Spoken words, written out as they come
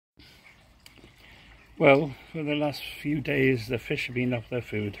Well, for the last few days the fish have been off their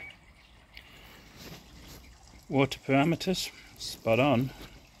food. Water parameters, spot on.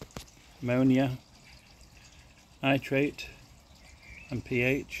 Ammonia, nitrate and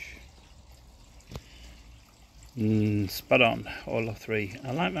pH, spot on, all of three.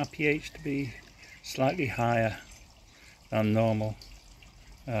 I like my pH to be slightly higher than normal.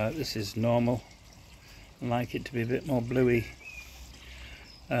 This is normal. I like it to be a bit more bluey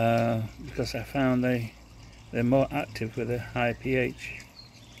because I found they're more active with a high pH.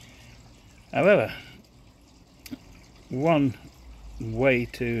 However, one way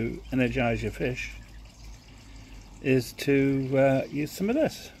to energize your fish is to use some of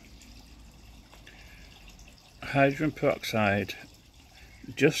this hydrogen peroxide,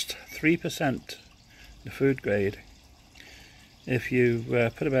 just 3%, the food grade. If you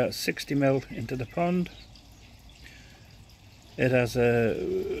put about 60 ml into the pond, it has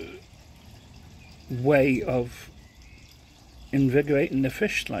a way of invigorating the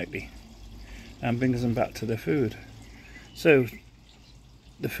fish slightly and brings them back to the food. So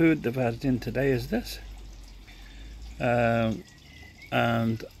the food they've added in today is this, and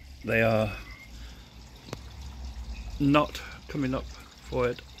they are not coming up for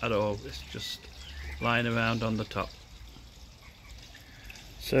it at all. It's just lying around on the top.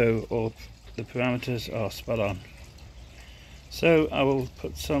 So all the parameters are spot on. So I will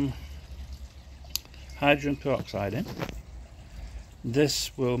put some hydrogen peroxide in.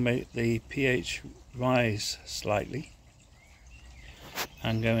 This will make the pH rise slightly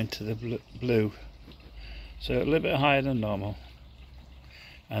and go into the blue, so a little bit higher than normal,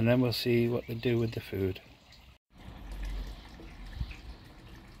 and then we'll see what they do with the food.